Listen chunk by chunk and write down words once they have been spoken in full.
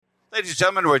Ladies and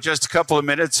gentlemen, we're just a couple of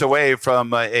minutes away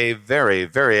from a very,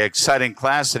 very exciting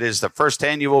class. It is the first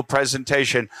annual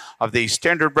presentation of the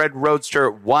Standardbred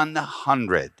Roadster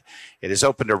 100. It is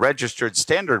open to registered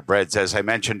standardbreds, as I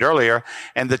mentioned earlier,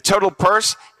 and the total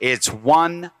purse, it's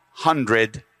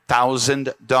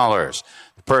 $100,000.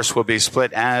 The purse will be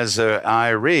split as I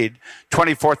read.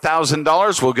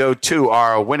 $24,000 will go to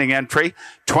our winning entry,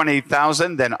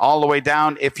 $20,000, then all the way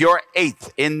down. If you're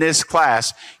eighth in this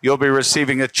class, you'll be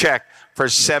receiving a check for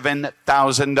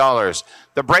 $7,000.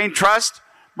 The Brain Trust,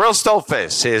 Merle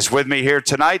Stolfus is with me here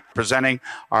tonight presenting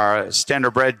our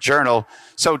Standardbred Journal.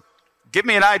 So give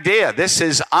me an idea. This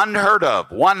is unheard of.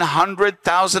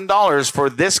 $100,000 for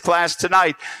this class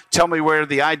tonight. Tell me where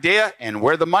the idea and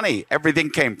where the money, everything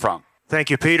came from. Thank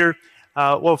you, Peter.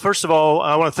 Well, first of all,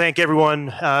 I want to thank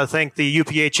everyone, thank the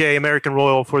UPHA American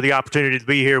Royal for the opportunity to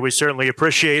be here. We certainly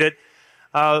appreciate it.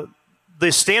 The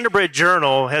Standardbred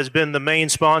Journal has been the main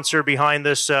sponsor behind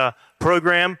this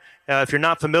program. If you're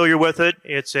not familiar with it,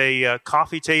 it's a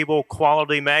coffee table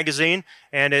quality magazine,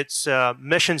 and its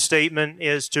mission statement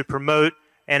is to promote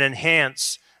and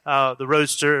enhance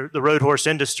the road horse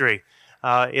industry.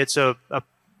 It's an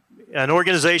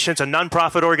organization, it's a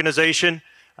nonprofit organization,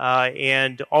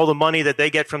 and all the money that they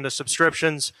get from the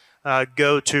subscriptions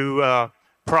go to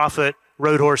profit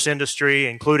road horse industry,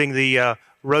 including the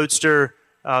Roadster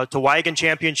to Wagon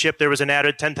Championship. There was an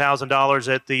added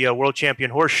 $10,000 at the World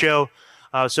Champion Horse Show.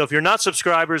 So if you're not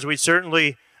subscribers, we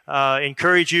certainly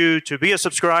encourage you to be a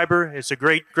subscriber. It's a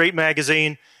great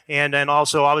magazine. And then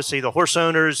also, obviously, the horse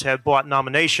owners have bought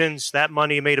nominations. That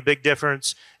money made a big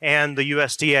difference. And the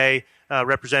USTA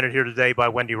represented here today by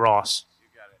Wendy Ross.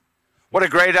 What a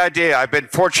great idea. I've been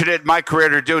fortunate in my career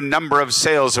to do a number of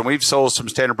sales, and we've sold some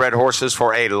standardbred horses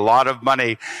for a lot of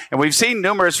money. And we've seen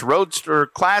numerous roadster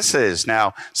classes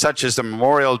now, such as the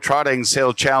Memorial Trotting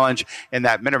Sale Challenge and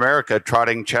that Mid-America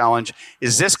Trotting Challenge.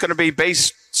 Is this going to be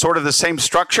based sort of the same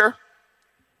structure?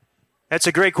 That's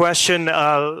a great question.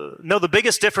 No, the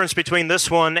biggest difference between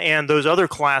this one and those other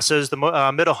classes,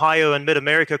 the Mid-Ohio and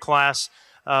Mid-America class,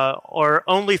 are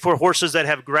only for horses that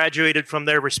have graduated from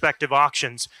their respective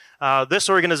auctions. This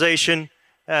organization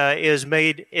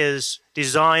is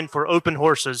designed for open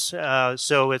horses,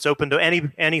 so it's open to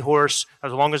any horse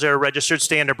as long as they're a registered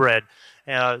standardbred.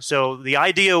 So the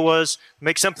idea was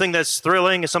make something that's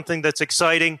thrilling, something that's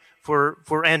exciting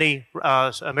for any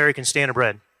American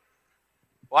standardbred.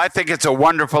 Well, I think it's a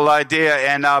wonderful idea,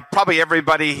 and probably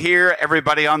everybody here,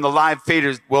 everybody on the live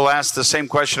feed will ask the same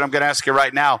question I'm going to ask you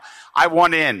right now. I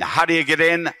want in. How do you get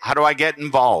in? How do I get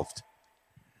involved?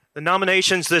 The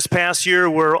nominations this past year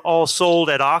were all sold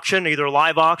at auction, either a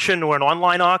live auction or an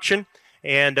online auction,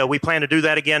 and we plan to do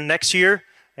that again next year.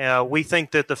 We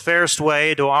think that the fairest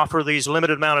way to offer these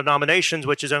limited amount of nominations,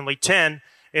 which is only 10,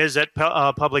 is at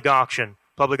public auction.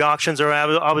 Public auctions are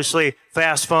obviously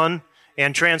fast, fun,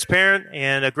 and transparent,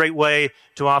 and a great way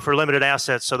to offer limited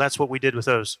assets. So that's what we did with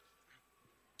those.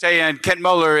 And Kent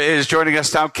Moeller is joining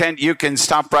us now. Kent, you can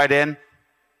stop right in.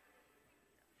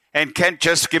 And Kent,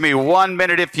 just give me 1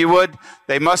 minute if you would.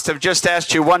 They must have just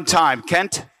asked you one time.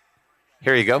 Kent,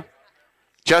 here you go.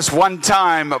 Just one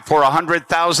time for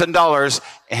 $100,000.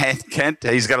 And Kent,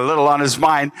 he's got a little on his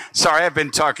mind. Sorry, I've been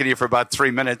talking to you for about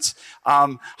 3 minutes.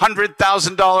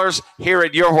 $100,000 here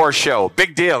at your horse show.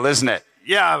 Big deal, isn't it?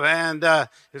 Yeah, and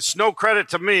it's no credit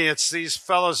to me. It's these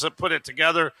fellas that put it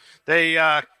together. They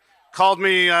called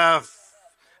me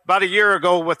about a year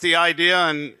ago with the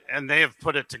idea, and they have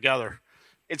put it together.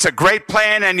 It's a great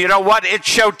plan, and you know what? It's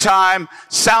showtime.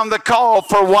 Sound the call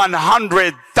for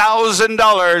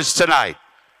 $100,000 tonight.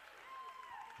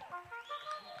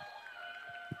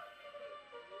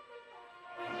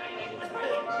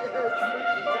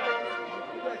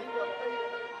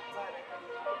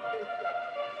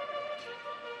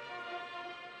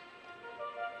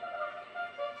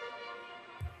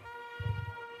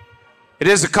 It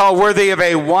is a call worthy of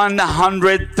a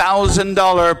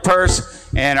 $100,000 purse.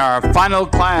 And our final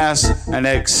class, an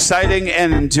exciting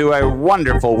end to a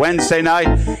wonderful Wednesday night.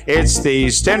 It's the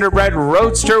Standardbred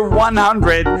Roadster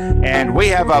 100, and we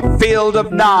have a field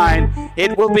of 9.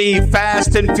 It will be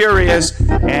fast and furious,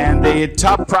 and the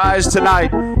top prize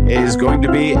tonight is going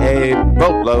to be a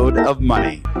boatload of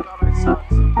money.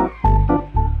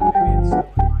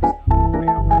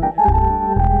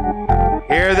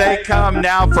 Here they come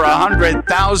now for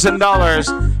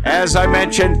 $100,000. As I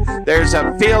mentioned, there's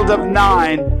a field of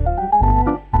 9.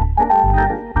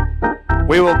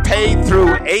 We will pay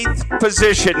through 8th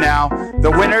position now. The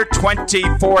winner,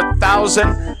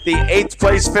 $24,000. The 8th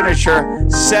place finisher,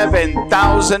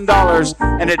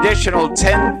 $7,000. An additional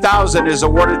 $10,000 is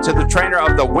awarded to the trainer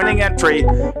of the winning entry,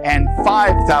 and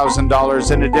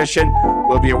 $5,000 in addition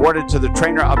will be awarded to the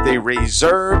trainer of the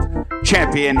reserve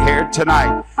champion here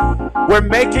tonight. We're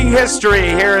making history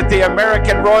here at the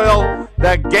American Royal.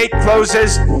 The gate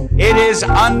closes. It is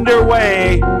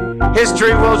underway.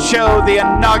 History will show the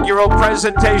inaugural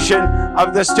presentation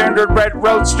of the Standardbred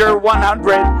Roadster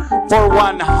 100 for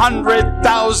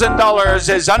 $100,000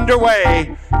 is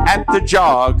underway at the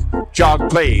jog. Jog,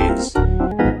 please.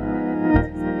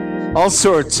 All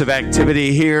sorts of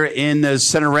activity here in the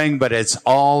center ring, but it's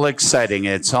all exciting.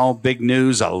 It's all big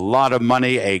news, a lot of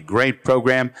money, a great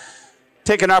program.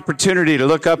 Take an opportunity to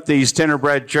look up the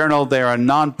Standardbred Journal. They're a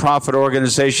nonprofit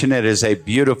organization. It is a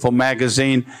beautiful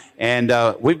magazine, and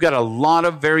we've got a lot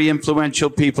of very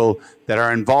influential people that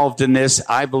are involved in this.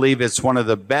 I believe it's one of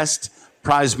the best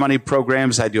prize money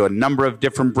programs. I do a number of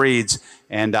different breeds,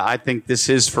 and I think this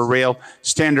is for real.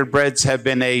 Standardbreds have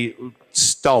been a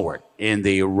stalwart in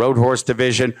the road horse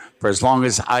division for as long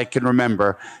as I can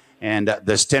remember, and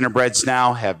the Standardbreds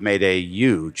now have made a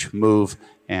huge move,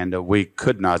 and we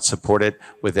could not support it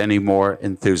with any more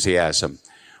enthusiasm.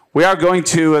 We are going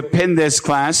to pin this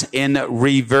class in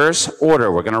reverse order.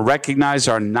 We're going to recognize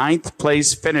our 9th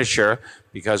place finisher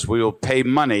because we will pay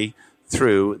money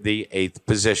through the 8th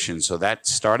position. So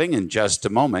that's starting in just a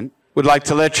moment. Would like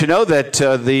to let you know that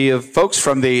the folks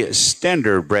from the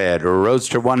Standardbred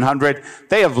Roadster 100,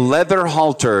 they have leather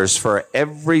halters for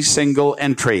every single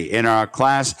entry in our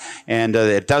class, and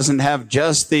it doesn't have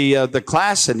just the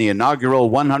class and the inaugural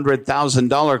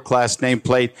 $100,000 class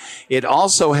nameplate. It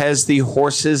also has the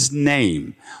horse's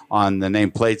name on the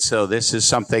nameplate, so this is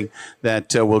something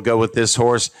that will go with this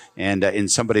horse and in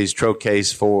somebody's trophy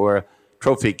case for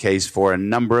a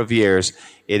number of years.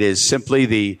 It is simply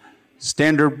the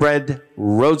Standardbred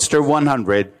Roadster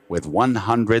 100 with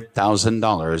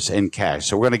 $100,000 in cash.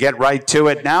 So we're going to get right to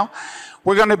it now.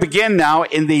 We're going to begin now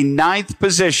in the 9th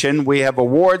position. We have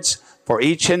awards for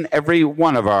each and every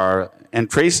one of our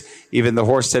entries. Even the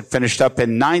horse that finished up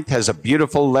in 9th has a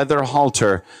beautiful leather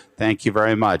halter. Thank you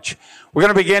very much. We're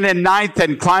going to begin in 9th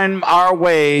and climb our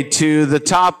way to the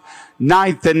top.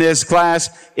 9th in this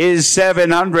class is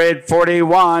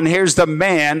 741. Here's the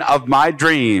man of my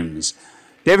dreams.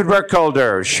 David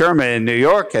Burkholder, Sherman, New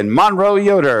York, and Monroe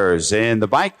Yoders in the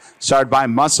bike, started by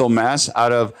Muscle Mass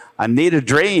out of Anita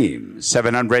Dream.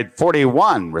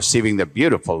 741, receiving the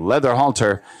beautiful leather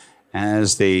halter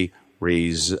as the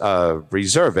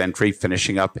reserve entry,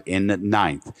 finishing up in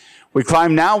 9th. We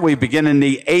climb now. We begin in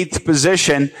the 8th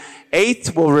position.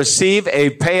 8th will receive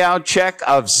a payout check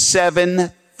of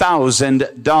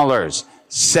 $7,000.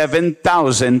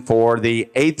 $7,000 for the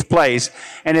 8th place.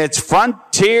 And it's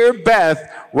Frontier Beth,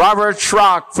 Robert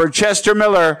Schrock for Chester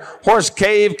Miller, Horse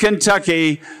Cave,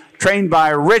 Kentucky, trained by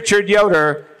Richard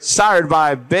Yoder, sired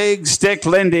by Big Stick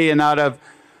Lindy, and out of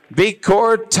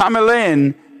Becor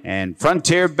Tamalin. And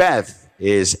Frontier Beth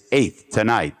is 8th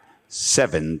tonight,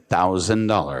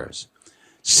 $7,000.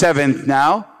 7th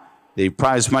now, the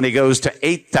prize money goes to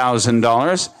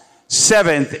 $8,000.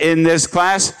 7th in this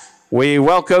class, we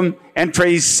welcome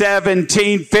entry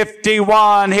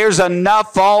 1751. Here's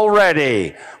enough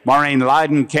already. Maureen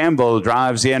Lyden Campbell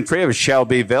drives the entry of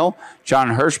Shelbyville.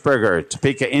 John Hirschberger,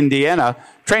 Topeka, Indiana,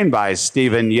 trained by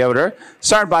Stephen Yoder.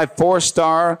 Started by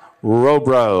 4-star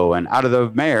Robro, and out of the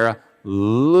mare,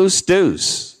 Loose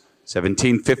Deuce.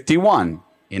 1751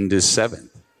 into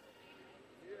 7th.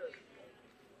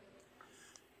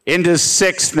 Into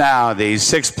 6th now. The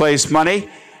 6th place money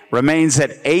remains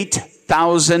at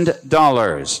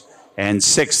 $8,000. And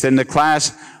 6th in the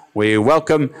class, we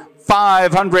welcome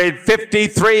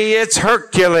 553. It's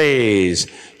Hercules.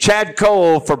 Chad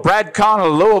Cole for Brad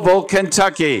Connell, Louisville,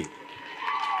 Kentucky.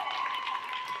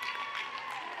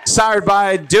 Sired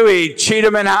by Dewey,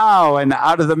 Cheatham, and Howe, and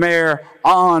out of the mare,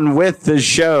 On With the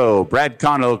Show. Brad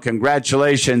Connell,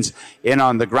 congratulations. In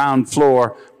on the ground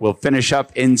floor, will finish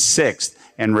up in 6th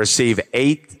and receive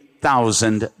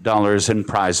 $8,000 in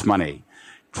prize money.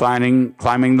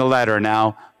 Climbing the ladder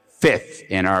now, 5th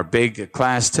in our big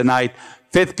class tonight.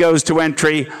 5th goes to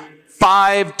entry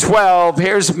 512.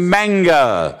 Here's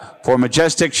Manga for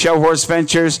Majestic Show Horse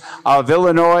Ventures of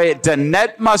Illinois.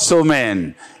 Danette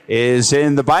Musselman is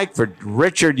in the bike for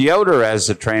Richard Yoder as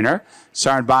the trainer.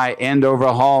 Sired by Andover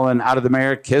Hall, and out of the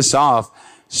mare, Kiss Off.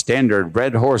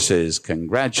 Standardbred horses.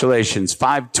 Congratulations.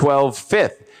 512,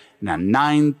 5th. And a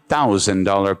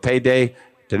 $9,000 payday.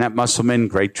 Danette Musselman,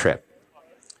 great trip.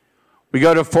 We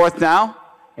go to 4th now.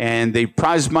 And the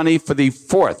prize money for the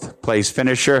fourth place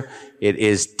finisher, it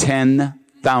is $10,000.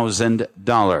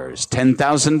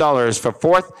 $10,000 for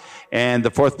fourth. And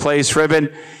the fourth place ribbon,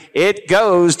 it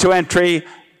goes to entry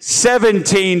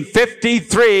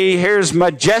 1753. Here's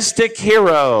Majestic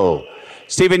Hero.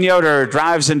 Stephen Yoder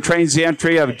drives and trains the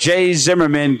entry of Jay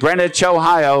Zimmerman, Greenwich,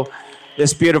 Ohio.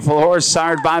 This beautiful horse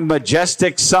sired by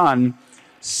Majestic Sun,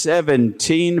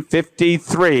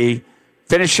 1753,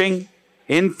 finishing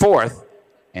in fourth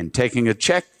and taking a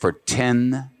check for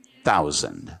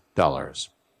 $10,000.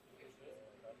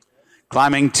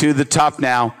 Climbing to the top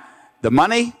now, the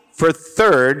money for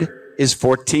third is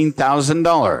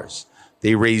 $14,000.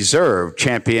 The reserve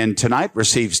champion tonight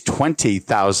receives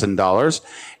 $20,000,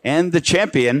 and the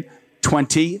champion,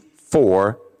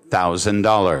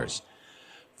 $24,000.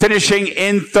 Finishing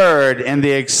in third in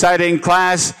the exciting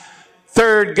class,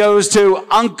 third goes to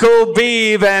Uncle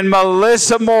Beeve and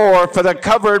Melissa Moore for the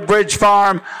Covered Bridge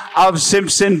Farm of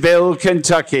Simpsonville,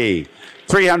 Kentucky.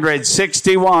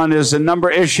 361 is the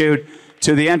number issued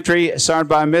to the entry signed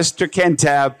by Mr.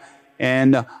 Kentab.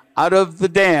 And out of the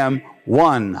dam,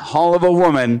 one Hall of a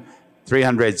Woman,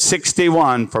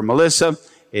 361 for Melissa,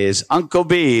 is Uncle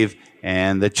Beeve,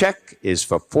 and the check is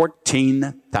for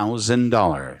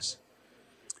 $14,000.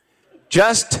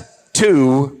 Just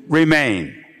two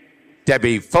remain,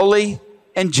 Debbie Foley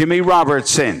and Jimmy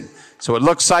Robertson. So it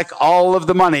looks like all of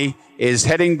the money is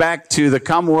heading back to the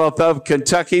Commonwealth of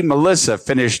Kentucky. Melissa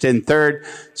finished in third,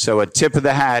 so a tip of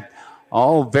the hat.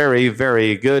 All very,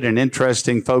 very good and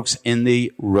interesting folks in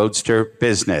the roadster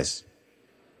business.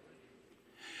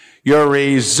 Your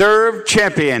reserve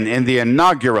champion in the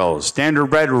inaugural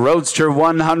Standardbred Roadster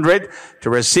 100 to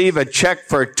receive a check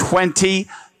for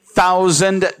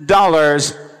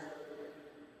 $20,000.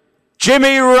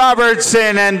 Jimmy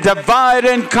Robertson, and Divide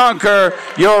and Conquer,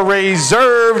 your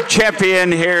reserve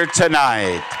champion here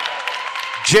tonight.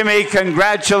 Jimmy,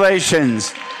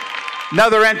 congratulations.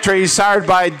 Another entry sired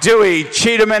by Dewey,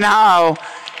 Cheatham, and Howe.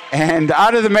 And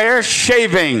out of the mare,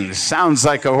 Shavings. Sounds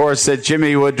like a horse that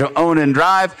Jimmy would own and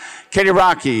drive. Katie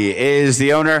Rocky is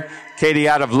the owner. Katie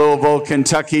out of Louisville,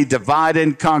 Kentucky. Divide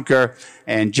and Conquer.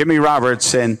 And Jimmy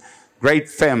Robertson, great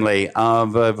family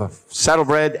of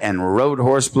saddlebred and road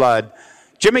horse blood.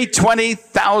 Jimmy,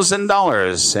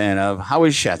 $20,000. And of Howie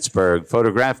Schatzberg,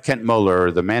 photograph Kent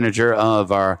Moeller, the manager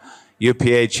of our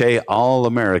UPHA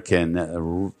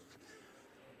All-American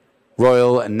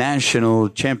Royal National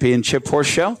Championship Horse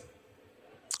Show.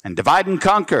 And Divide and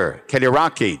Conquer, Katie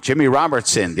Rocky, Jimmy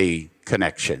Robertson, the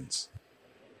connections.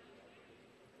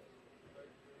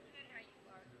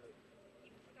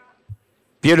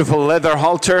 Beautiful leather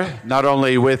halter, not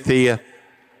only with the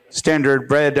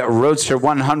Standardbred Roadster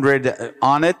 100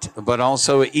 on it, but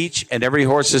also each and every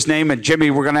horse's name. And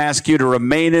Jimmy, we're going to ask you to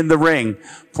remain in the ring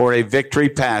for a victory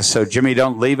pass. So Jimmy,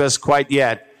 don't leave us quite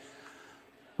yet.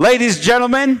 Ladies and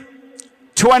gentlemen,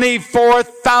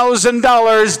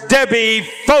 $24,000. Debbie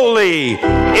Foley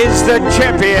is the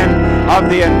champion of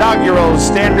the inaugural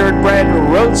Standardbred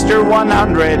Roadster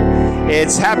 100.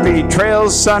 It's Happy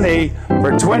Trails Sunny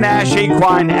for Twin Ash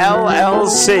Equine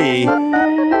LLC.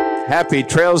 Happy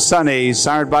Trails Sunny,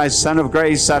 sired by Son of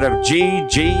Grace out of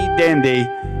G.G. Dandy,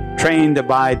 trained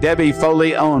by Debbie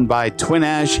Foley, owned by Twin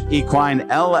Ash Equine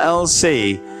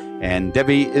LLC. And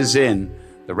Debbie is in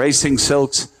the Racing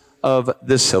Silks of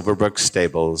the Silverbrook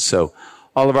Stables. So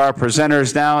all of our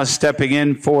presenters now stepping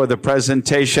in for the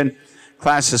presentation.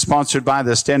 Class is sponsored by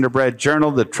the Standardbred Journal.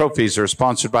 The trophies are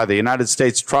sponsored by the United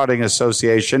States Trotting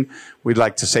Association. We'd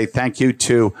like to say thank you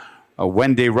to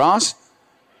Wendy Ross.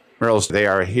 They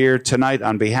are here tonight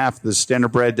on behalf of the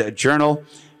Standardbred Journal,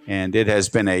 and it has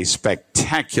been a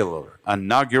spectacular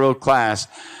inaugural class.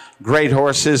 Great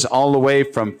horses all the way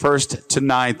from first to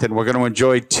ninth, and we're going to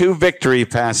enjoy two victory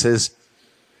passes.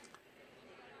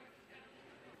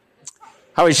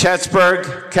 Howie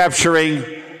Schatzberg capturing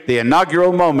the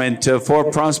inaugural moment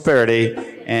for prosperity.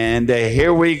 And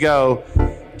here we go.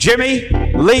 Jimmy,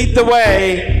 lead the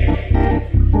way.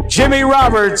 Jimmy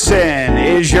Robertson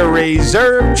is your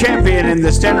reserve champion in the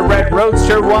Standardbred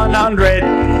Roadster 100.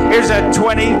 Here's a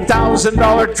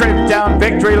 $20,000 trip down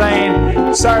victory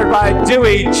lane, started by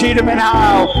Dewey, Cheatham, and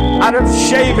Howe, out of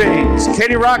Shavings,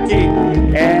 Katie Rocky,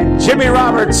 and Jimmy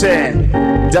Robertson.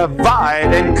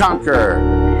 Divide and Conquer.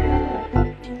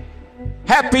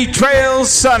 Happy Trails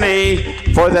Sunny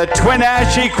for the Twin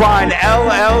Ash Equine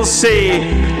LLC.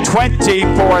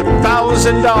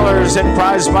 $24,000 in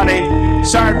prize money.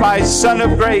 Started by Son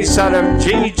of Grace out of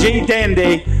G.G.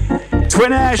 Dandy.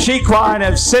 Twin Ash Equine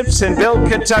of Simpsonville,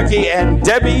 Kentucky. And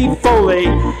Debbie Foley,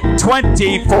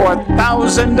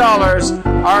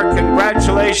 $24,000. our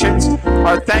congratulations,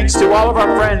 our thanks to all of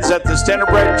our friends at the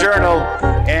Standardbred Journal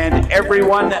and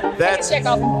everyone that's...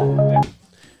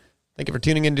 Thank you for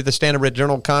tuning into the Standardbred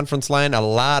Journal Conference Line. A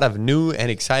lot of new and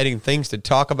exciting things to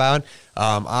talk about.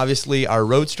 Obviously, our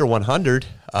Roadster 100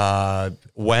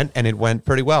 went, and it went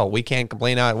pretty well. We can't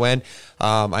complain how it went.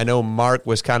 I know Mark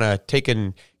was kind of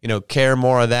taking care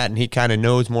more of that, and he kind of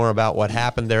knows more about what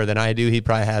happened there than I do. He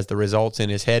probably has the results in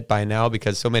his head by now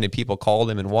because so many people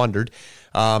called him and wondered.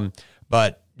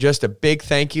 But just a big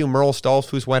thank you, Merle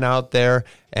Stolfus went out there,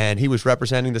 and he was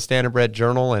representing the Standardbred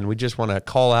Journal, and we just want to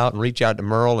call out and reach out to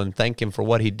Merle and thank him for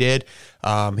what he did.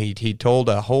 He told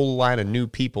a whole line of new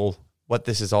people what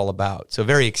this is all about. So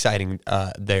very exciting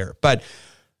there. But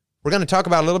we're going to talk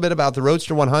about a little bit about the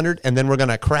Roadster 100, and then we're going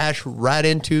to crash right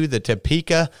into the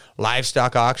Topeka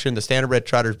livestock auction, the Standardbred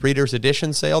Trotters Breeders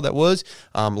Edition sale that was.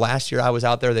 Last year I was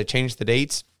out there. They changed the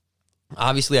dates.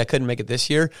 Obviously, I couldn't make it this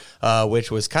year,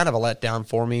 which was kind of a letdown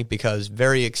for me because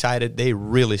very excited. They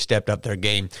really stepped up their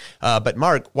game. But,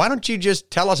 Mark, why don't you just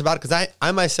tell us about it? Because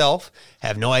I myself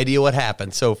have no idea what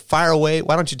happened. So fire away.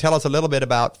 Why don't you tell us a little bit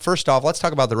about, first off, let's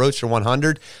talk about the Roadster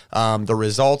 100, the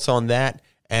results on that,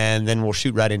 and then we'll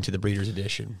shoot right into the Breeders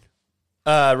Edition.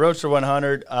 Roadster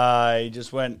 100, I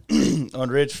just went on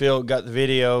Richfield, got the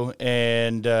video,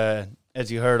 and as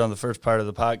you heard on the first part of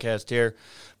the podcast here,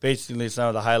 basically some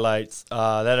of the highlights.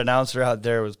 That announcer out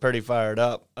there was pretty fired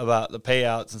up about the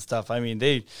payouts and stuff. I mean,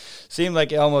 they seemed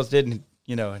like it almost didn't,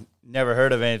 never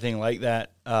heard of anything like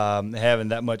that, having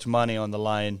that much money on the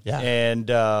line. Yeah.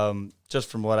 And just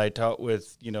from what I talked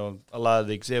with, a lot of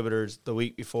the exhibitors the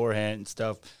week beforehand and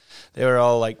stuff, they were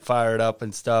all like fired up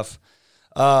and stuff,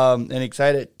 and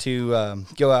excited to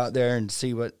go out there and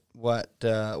see what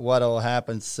all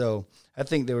happens. So I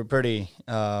think they were pretty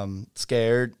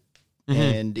scared.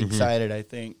 And excited, I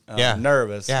think.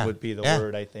 Nervous would be the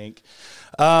word, I think.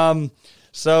 So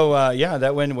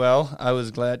that went well. I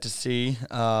was glad to see.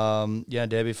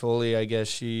 Debbie Foley, I guess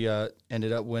she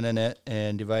ended up winning it,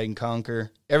 and Divide and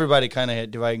Conquer. Everybody kind of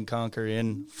had Divide and Conquer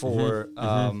in for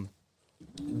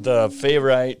the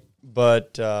favorite,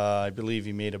 but I believe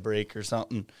he made a break or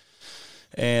something,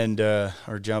 and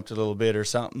or jumped a little bit or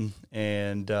something.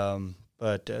 And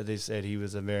but they said he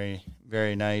was a very,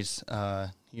 very nice.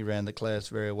 He ran the class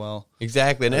very well.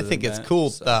 Exactly, and I think it's cool.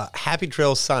 So. Happy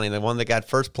Trails Sonny, the one that got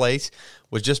first place,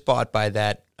 was just bought by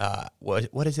that,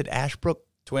 what is it, Ashbrook?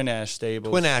 Twin Ash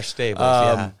Stables.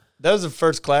 Yeah. That was the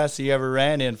first class he ever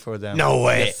ran in for them. No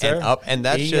way. Yes, sir. And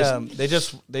that's they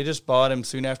just bought him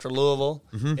soon after Louisville,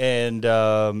 and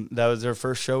that was their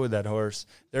first show with that horse.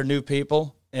 They're new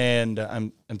people, and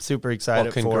I'm super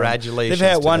excited for them. Congratulations. They've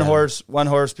had one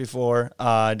horse before.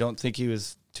 I don't think he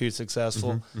was too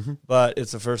successful, but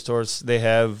it's the first horse they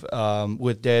have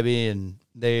with Debbie, and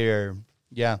they are,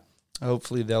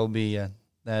 hopefully they'll be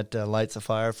that lights a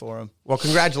fire for them. Well,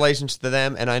 congratulations to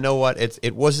them, and I know what,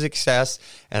 it was a success,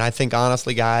 and I think,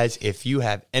 honestly, guys, if you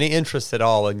have any interest at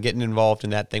all in getting involved in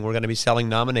that thing, we're going to be selling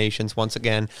nominations once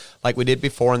again, like we did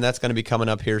before, and that's going to be coming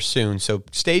up here soon, so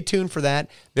stay tuned for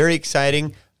that. Very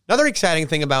exciting. Another exciting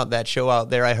thing about that show out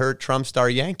there, I heard Trump Star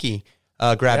Yankee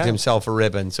grabbed himself a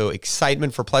ribbon. So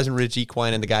excitement for Pleasant Ridge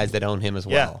Equine and the guys that own him as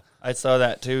well. Yeah, I saw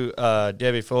that too.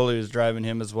 Debbie Foley was driving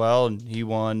him as well, and he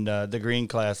won the green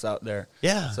class out there.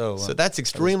 Yeah, so that's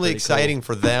extremely exciting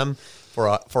for them,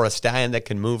 for a stallion that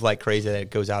can move like crazy,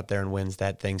 that goes out there and wins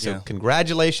that thing. So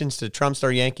congratulations to Trump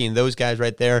Star Yankee and those guys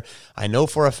right there. I know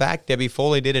for a fact Debbie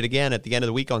Foley did it again at the end of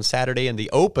the week on Saturday in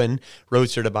the Open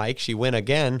Roadster to Bike. She went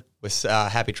again with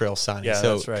Happy Trail Sonny. Yeah,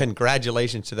 so that's right.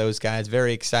 Congratulations to those guys.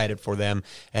 Very excited for them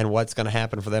and what's going to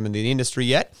happen for them in the industry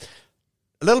yet.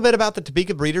 A little bit about the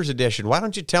Topeka Breeders Edition. Why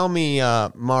don't you tell me,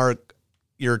 Mark,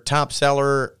 your top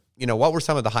seller, what were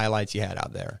some of the highlights you had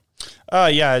out there?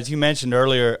 As you mentioned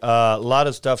earlier, a lot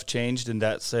of stuff changed in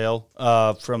that sale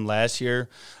from last year.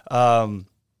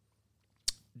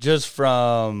 Just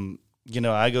from,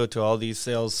 I go to all these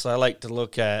sales, so I like to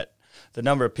look at the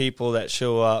number of people that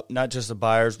show up, not just the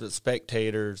buyers, but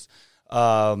spectators.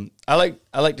 I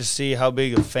like to see how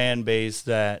big a fan base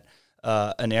that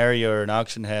an area or an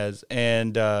auction has,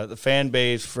 and the fan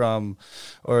base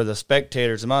or the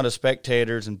spectators, amount of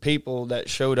spectators and people that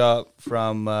showed up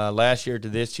from last year to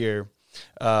this year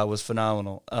was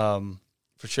phenomenal.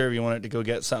 For sure, if you wanted to go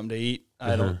get something to eat,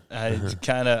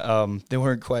 they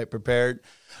weren't quite prepared.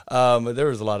 But there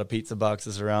was a lot of pizza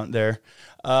boxes around there.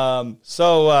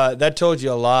 So that told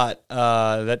you a lot.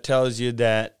 That tells you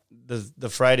that the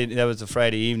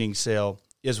Friday evening sale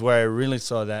is where I really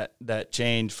saw that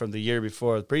change from the year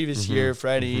before. The previous year,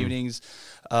 Friday evenings,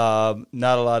 not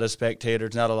a lot of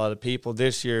spectators, not a lot of people.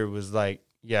 This year was like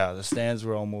the stands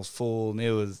were almost full, and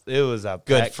it was a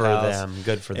Good packed for house. them.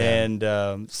 Good for them.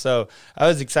 And so I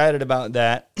was excited about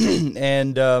that.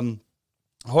 And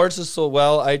horses sold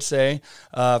well, I'd say.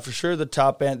 For sure, the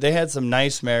top end. They had some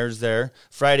nice mares there.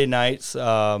 Friday nights,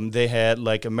 they had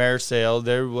like a mare sale.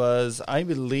 There was, I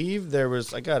believe,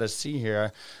 I got to see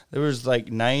here. There was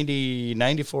like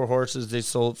 94 horses they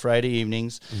sold Friday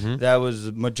evenings. Mm-hmm. That was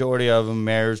the majority of them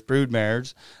mares, brood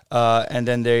mares. And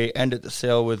then they ended the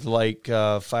sale with like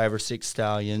 5 or 6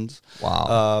 stallions.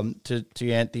 Wow. To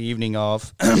end the evening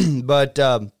off. But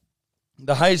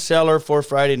the high seller for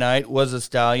Friday night was a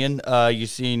stallion. You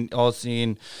seen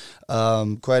quite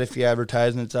a few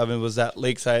advertisements of him. It was at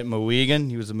Lakeside Mohegan.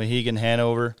 He was a Mohegan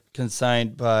Hanover,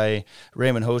 consigned by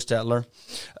Raymond Hostetler.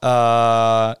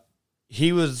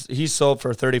 He sold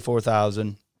for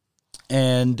 $34,000,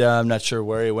 and I'm not sure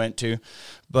where he went to,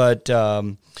 but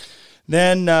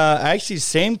then actually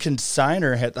same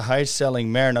consigner had the high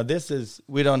selling mare. Now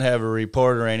we don't have a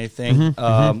report or anything.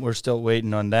 Mm-hmm. We're still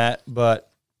waiting on that, but.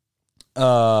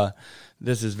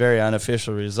 This is very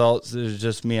unofficial results. This is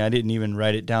just me. I didn't even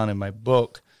write it down in my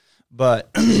book.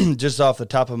 But just off the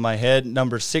top of my head,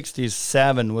 number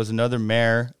 67 was another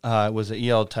mare. It was an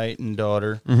EL Titan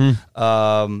daughter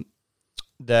that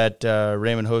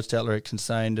Raymond Hostetler had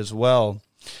consigned as well.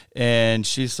 And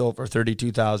she sold for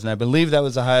 $32,000. I believe that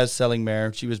was the highest selling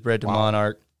mare. She was bred to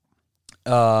Monarch.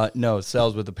 No,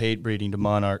 sells with the paid breeding to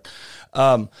Monarch.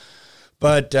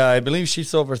 But I believe she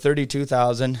sold for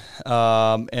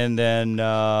 $32,000, and then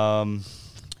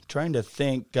trying to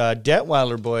think,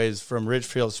 Detweiler boys from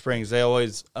Richfield Springs. They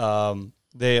always bring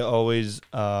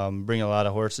a lot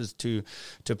of horses to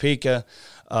Topeka.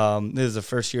 This is the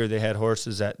first year they had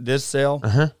horses at this sale,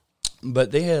 but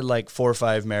they had like 4 or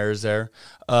 5 mares there.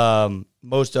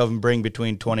 Most of them bring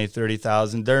between 20 and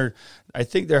 30,000. I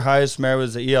think their highest mare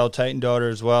was the EL Titan daughter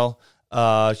as well.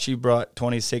 She brought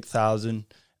 26,000.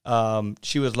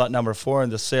 She was lot number 4 in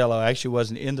the sale. I actually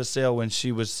wasn't in the sale when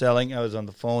she was selling. I was on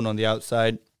the phone on the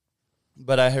outside,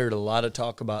 but I heard a lot of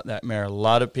talk about that mare. A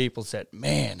lot of people said,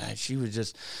 man, she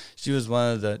was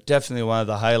definitely one of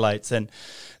the highlights. And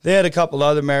they had a couple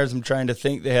other mares. I'm trying to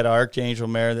think. They had an Archangel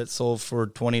mare that sold for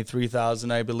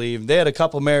 $23,000, I believe. They had a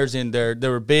couple mares in there. They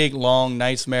were big, long,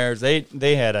 nice mares. They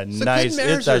had a nice.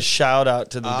 It's a shout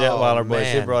out to the Detweiler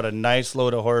boys. They brought a nice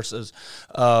load of horses.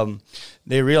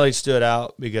 They really stood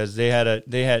out because they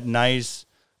had nice,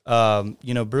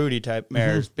 broody type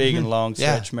mares, big and long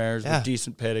stretch mares with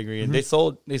decent pedigree, and they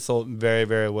sold very,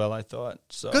 very well, I thought.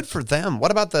 So good for them.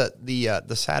 What about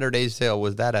the Saturday sale?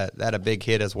 Was that a big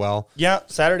hit as well? Yeah,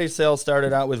 Saturday sale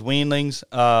started out with weanlings,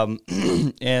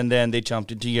 and then they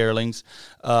jumped into yearlings.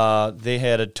 They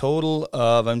had a total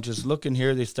of, I'm just looking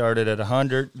here, they started at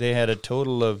 100. They had a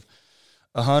total of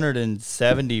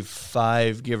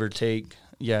 175, give or take.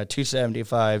 Yeah,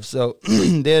 275. So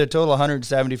they had a total of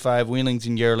 175 weanlings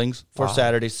and yearlings for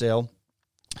Saturday sale.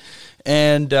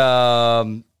 And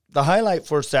the highlight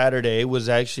for Saturday was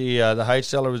actually, the high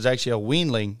seller was actually a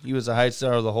weanling. He was the high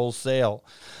seller of the whole sale.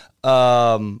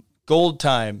 Gold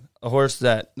Time, a horse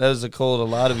that was a colt a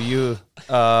lot of you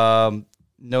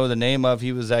know the name of.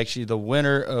 He was actually the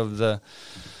winner of the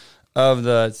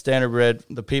Standardbred,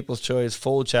 the People's Choice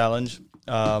Foal Challenge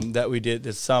that we did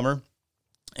this summer.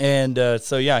 And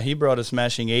he brought a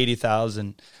smashing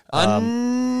 80,000.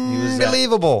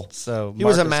 Unbelievable. He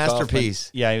was a masterpiece.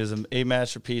 Kaufman, he was a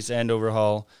masterpiece and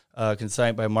overhaul,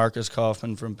 consigned by Marcus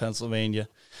Kaufman from Pennsylvania.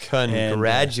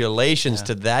 Congratulations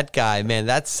to that guy, man.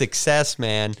 That's success,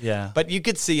 man. Yeah. But you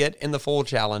could see it in the full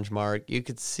challenge, Mark. You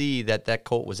could see that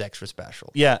colt was extra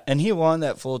special. Yeah, and he won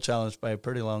that full challenge by a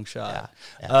pretty long shot.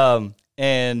 Yeah.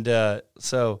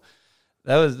 So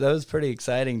that was pretty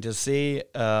exciting to see.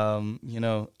 A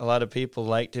lot of people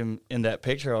liked him in that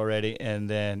picture already, and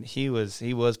then he was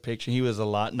pictured. He was a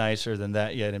lot nicer than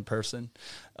that yet in person.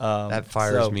 That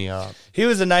fires me up. He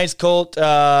was a nice colt.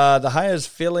 The highest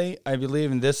filly, I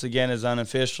believe, and this again is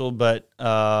unofficial, but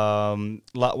lot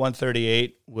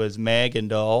 138 was Mag and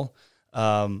Doll.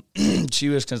 She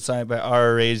was consigned by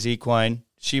RRA's Equine.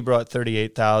 She brought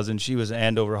 38,000. She was an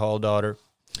Andover Hall daughter.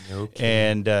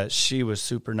 Okay. And she was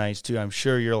super nice too. I'm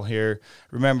sure you'll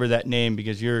remember that name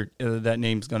because you're going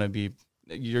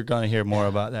to hear more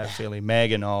about that filly.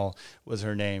 Maginal was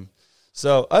her name.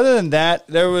 So other than that,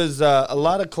 there was a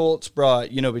lot of colts brought,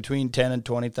 between 10 and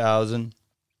 20,000.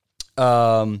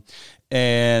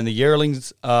 And the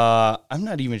yearlings, I'm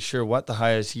not even sure what the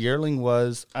highest yearling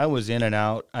was. I was in and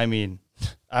out. I mean,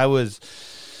 I was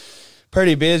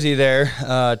pretty busy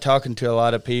there, talking to a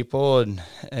lot of people,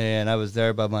 and I was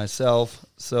there by myself.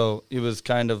 So it was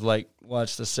kind of like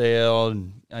watch the sale,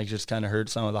 and I just kind of heard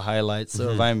some of the highlights.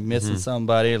 So if I'm missing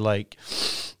somebody, like,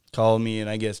 call me and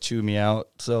I guess chew me out.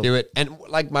 So do it. And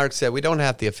like Mark said, we don't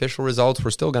have the official results.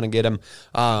 We're still going to get them.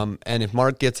 And if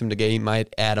Mark gets them today, he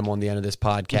might add them on the end of this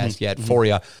podcast for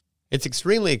you. It's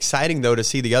extremely exciting, though, to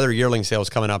see the other yearling sales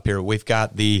coming up here. We've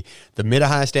got the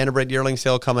Mid-Ohio Standardbred yearling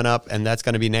sale coming up, and that's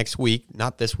going to be next week,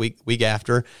 not this week, week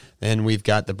after. Then we've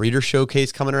got the Breeders'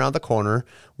 Showcase coming around the corner.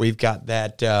 We've got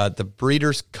that the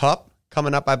Breeders' Cup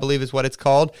coming up, I believe is what it's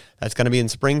called. That's going to be in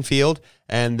Springfield.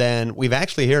 And then we've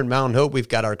actually here in Mountain Hope, we've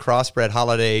got our crossbred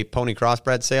holiday pony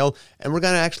crossbred sale. And we're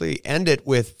going to actually end it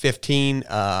with 15,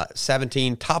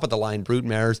 17 top-of-the-line brood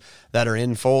mares that are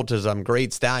in fold to some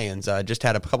great stallions. Just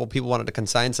had a couple people wanted to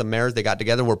consign some mares. They got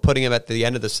together. We're putting them at the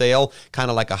end of the sale, kind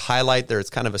of like a highlight there. It's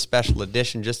kind of a special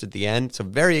edition just at the end. So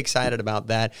very excited about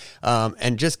that.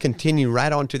 And just continue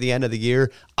right on to the end of the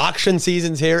year. Auction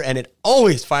season's here, and it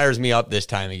always fires me up this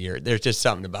time of year. There's just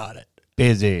something about it.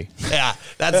 busy. Yeah,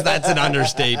 that's an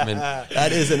understatement.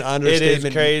 That is an understatement. It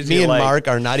is crazy. Me and Mark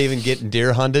are not even getting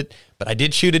deer hunted, but I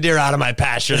did shoot a deer out of my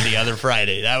pasture the other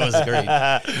Friday. That was great.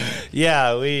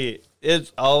 Yeah,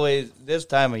 it's always this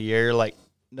time of year, like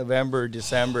November,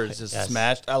 December, it's just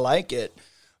smashed. I like it.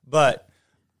 But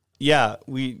yeah,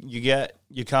 you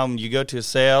go to a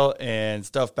sale and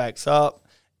stuff backs up,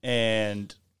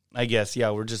 and I guess,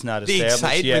 we're just not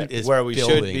established yet where we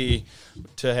should be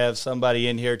to have somebody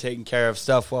in here taking care of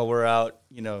stuff while we're out,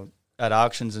 at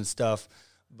auctions and stuff.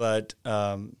 But,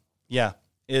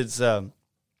 it's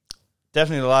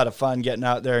definitely a lot of fun getting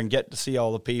out there and get to see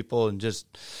all the people and just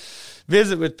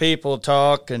visit with people,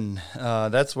 talk, and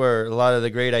that's where a lot of the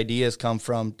great ideas come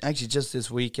from. Actually, just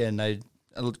this weekend,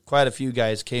 quite a few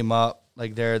guys came up,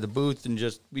 like there at the booth, and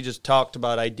we just talked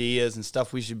about ideas and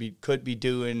stuff we could be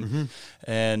doing,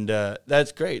 and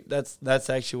that's great. That's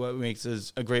actually what makes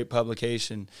this a great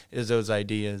publication, is those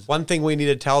ideas. One thing we need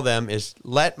to tell them is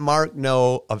let Mark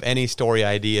know of any story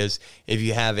ideas if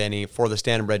you have any for the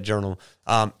Standardbred Journal.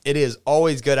 It is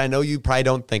always good. I know you probably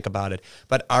don't think about it,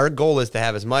 but our goal is to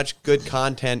have as much good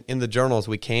content in the journal as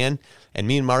we can. And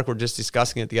me and Mark were just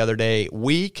discussing it the other day.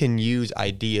 We can use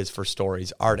ideas for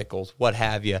stories, articles, what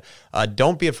have you.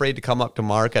 Don't be afraid to come up to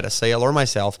Mark at a sale or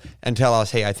myself and tell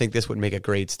us, hey, I think this would make a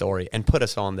great story, and put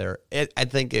us on there. I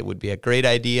think it would be a great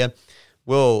idea.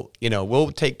 We'll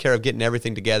take care of getting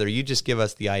everything together. You just give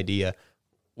us the idea.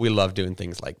 We love doing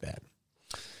things like that.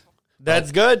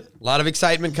 That's good. A lot of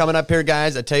excitement coming up here,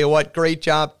 guys. I tell you what, great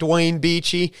job, Dwayne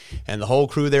Beachy and the whole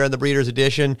crew there in the Breeders'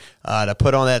 Edition to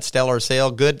put on that stellar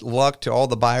sale. Good luck to all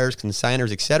the buyers,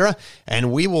 consigners, etc.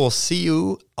 And we will see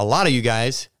you, a lot of you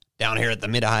guys, down here at the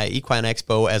Mid-Ohio Equine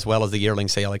Expo as well as the yearling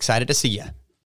sale. Excited to see you.